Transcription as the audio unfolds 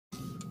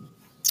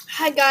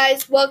Hi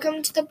guys,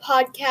 welcome to the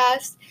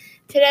podcast.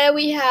 Today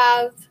we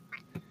have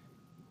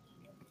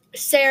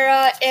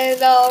Sarah and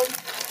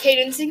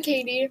Cadence and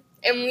Katie,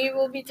 and we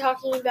will be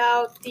talking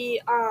about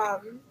the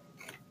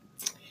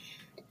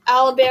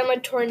Alabama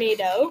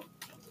tornado.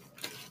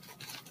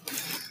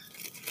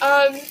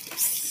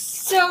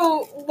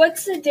 So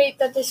what's the date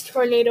that this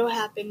tornado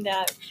happened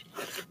at?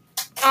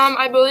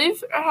 I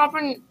believe it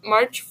happened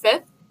March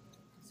 5th.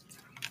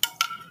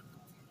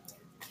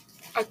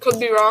 I could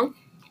be wrong.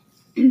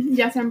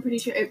 Yes, I'm pretty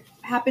sure it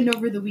happened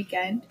over the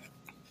weekend.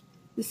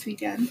 This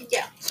weekend.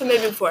 Yeah. So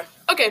maybe before.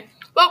 Okay.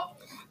 Well,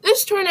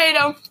 this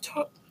tornado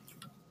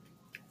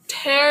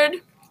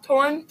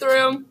torn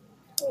through.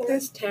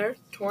 This tore.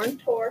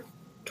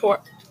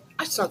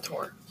 It's not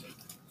tore.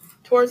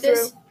 Tore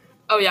through.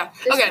 Oh yeah.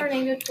 This Okay.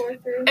 tornado tore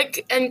through.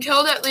 And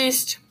killed at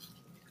least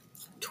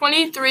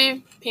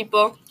 23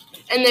 people,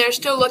 and they're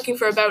still looking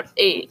for about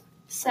 8.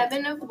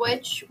 7 of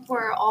which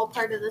were all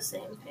part of the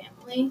same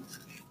family.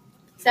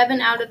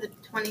 7 out of the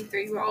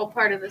 23 were all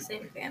part of the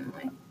same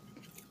family.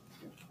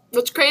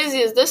 What's crazy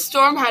is this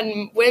storm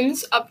had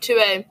winds up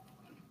to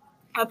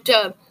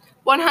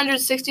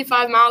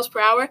 165 miles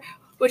per hour,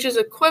 which is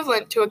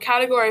equivalent to a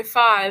Category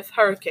 5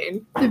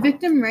 hurricane. The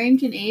victim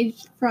range in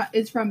age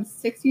is from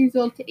 6 years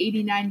old to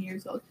 89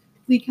 years old.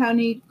 Lee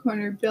County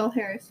Coroner Bill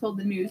Harris told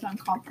the news on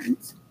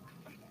conference.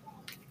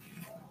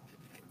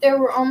 There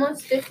were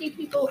almost 50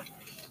 people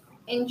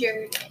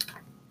injured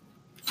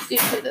due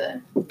to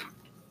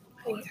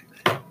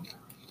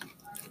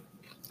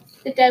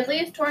the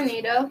deadliest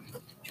tornado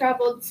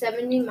traveled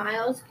 70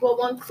 miles, while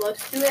one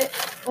close to it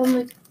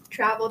only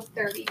traveled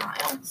 30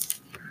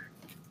 miles.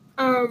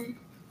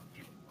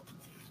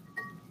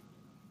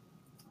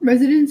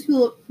 Residents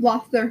who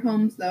lost their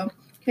homes, though,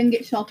 can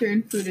get shelter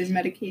and food and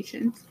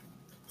medications.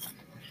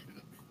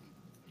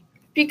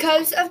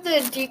 Because of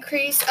the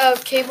decrease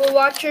of cable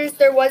watchers,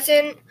 there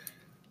wasn't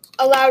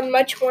allowed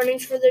much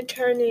warnings for the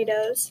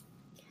tornadoes.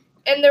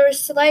 And there were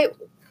slight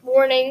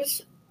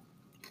warnings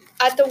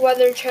at the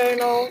Weather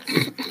Channel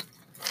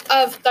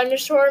of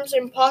thunderstorms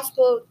and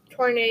possible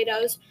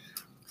tornadoes,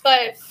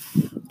 but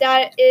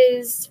that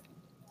is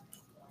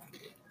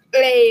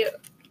a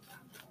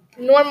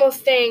normal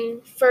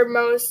thing for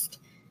most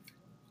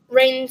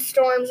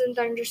rainstorms and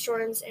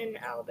thunderstorms in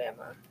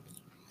Alabama.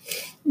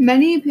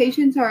 Many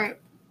patients are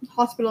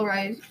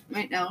hospitalized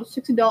right now.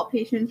 6 adult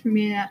patients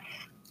remain at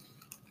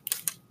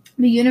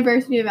the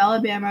University of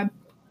Alabama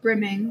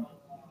Birmingham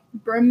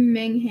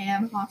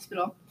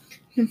Hospital,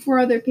 and 4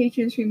 other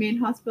patients remain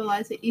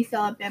hospitalized at East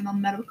Alabama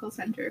Medical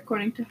Center,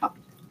 according to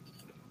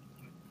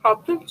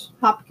Hopkins.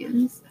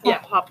 Yeah,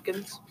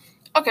 Hopkins.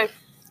 Okay,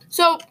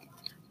 so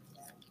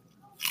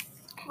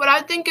what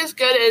I think is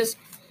good is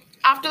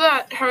after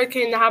that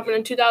hurricane that happened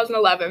in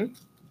 2011,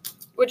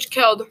 which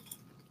killed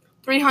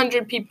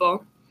 300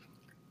 people,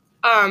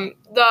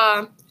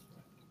 the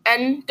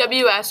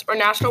NWS, or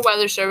National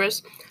Weather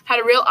Service, had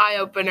a real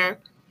eye-opener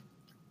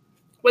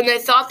when they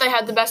thought they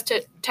had the best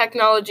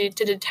technology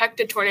to detect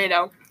a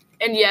tornado,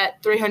 and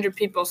yet 300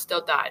 people still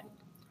died.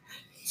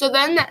 So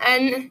then the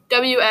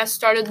NWS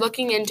started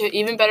looking into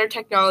even better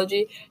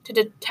technology to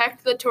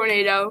detect the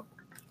tornado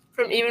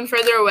from even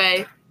further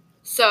away,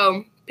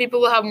 so people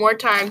will have more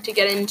time to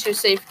get into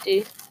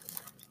safety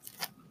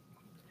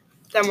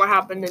than what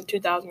happened in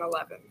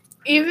 2011.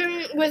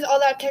 Even with all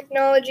that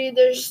technology,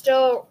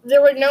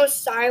 there were no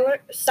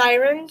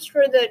sirens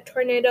for the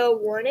tornado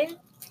warning.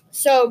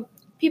 So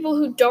people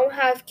who don't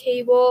have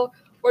cable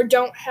or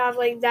don't have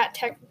that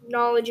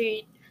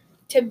technology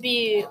to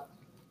be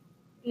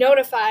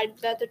notified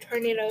that the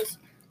tornado's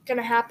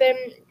gonna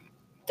happen.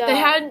 They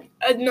had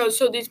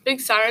so these big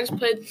sirens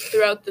played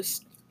throughout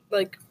this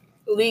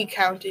Lee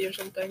County or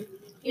something.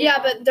 Yeah,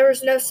 but there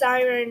was no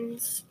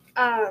sirens.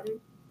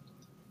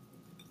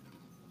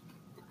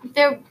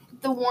 The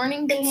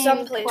warning In came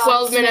some places.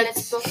 12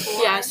 minutes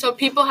before. Yeah, so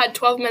people had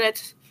 12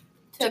 minutes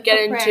to get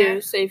into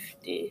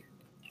safety.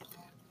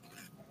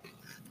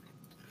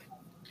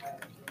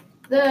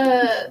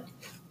 The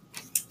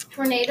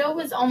tornado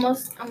was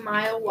almost a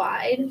mile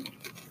wide,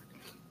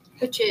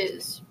 which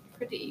is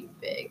pretty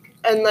big.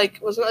 And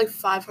wasn't it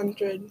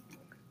 500?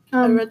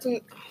 I read some.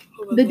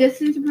 The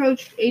distance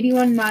approached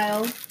 81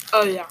 miles.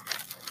 Oh yeah.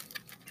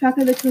 Track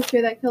of the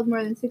twister that killed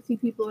more than 60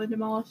 people and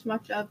demolished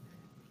much of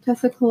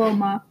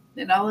Tusculoma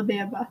in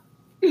Alabama.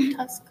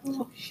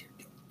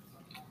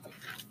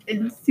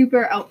 In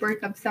super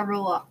outbreak of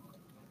several.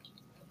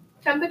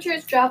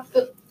 Temperatures dropped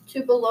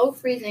to below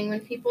freezing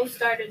when people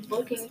started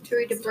looking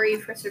through debris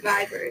for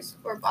survivors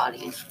or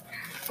bodies,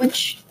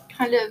 which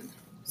kind of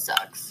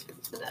sucks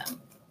for them.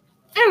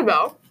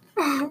 Annabelle.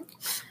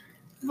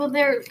 Well,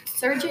 they're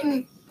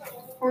searching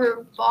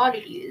for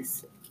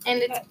bodies,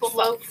 and it's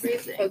below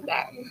freezing.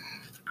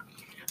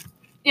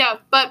 Yeah,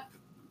 but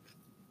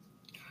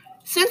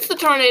since the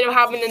tornado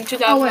happened in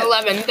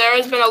 2011, there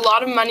has been a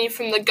lot of money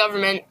from the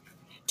government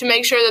to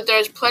make sure that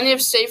there's plenty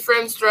of safe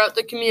rooms throughout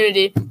the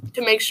community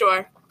to make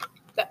sure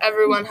that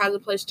everyone has a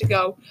place to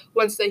go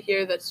once they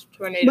hear this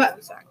tornado.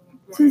 But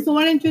since the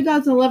one in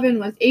 2011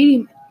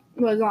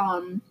 was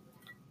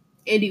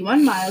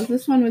 81 miles.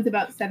 This one was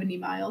about 70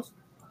 miles.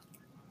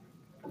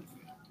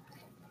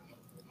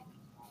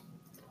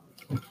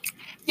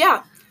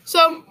 Yeah.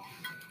 So,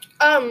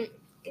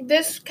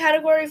 this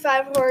Category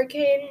 5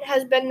 hurricane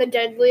has been the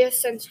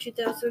deadliest since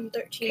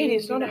 2013. Katie,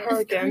 it's not a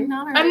hurricane.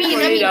 Not a I mean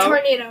Tornado.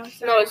 tornado.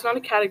 No, it's not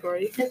a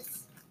category.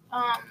 It's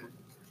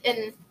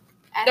in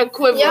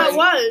Equivalent. Yeah, it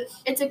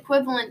was. it's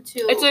equivalent to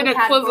It's an a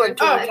equivalent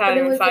to Category a 5, but it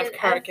Category was 5 an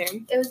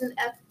hurricane. It was an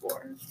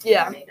F4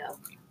 Yeah. tornado.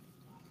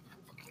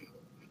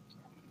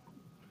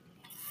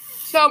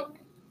 So,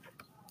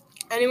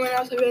 anyone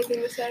else have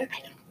anything to say?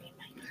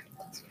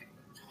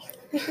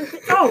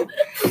 Oh,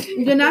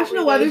 the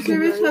National Weather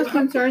Service has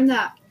confirmed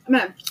that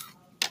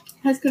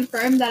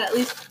at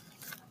least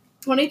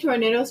 20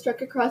 tornadoes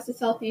struck across the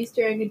southeast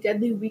during a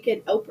deadly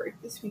weekend outbreak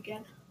this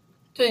weekend.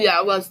 So yeah,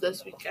 it was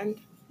this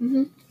weekend.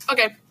 Mm-hmm.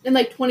 Okay. And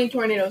like 20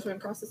 tornadoes went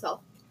across the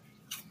south.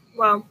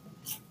 Wow.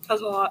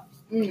 That's a lot.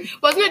 Mm.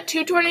 Wasn't it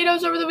 2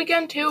 tornadoes over the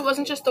weekend too? It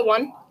wasn't just the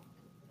one?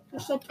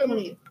 Just like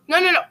 20. No.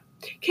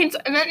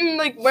 I meant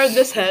like where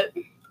this hit.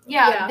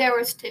 Yeah, there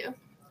was 2.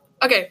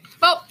 Okay.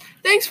 Well,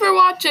 thanks for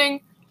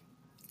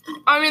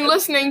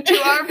listening to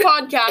our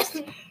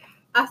podcast.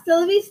 Hasta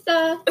la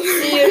vista.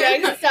 See you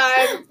next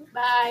time.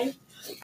 Bye.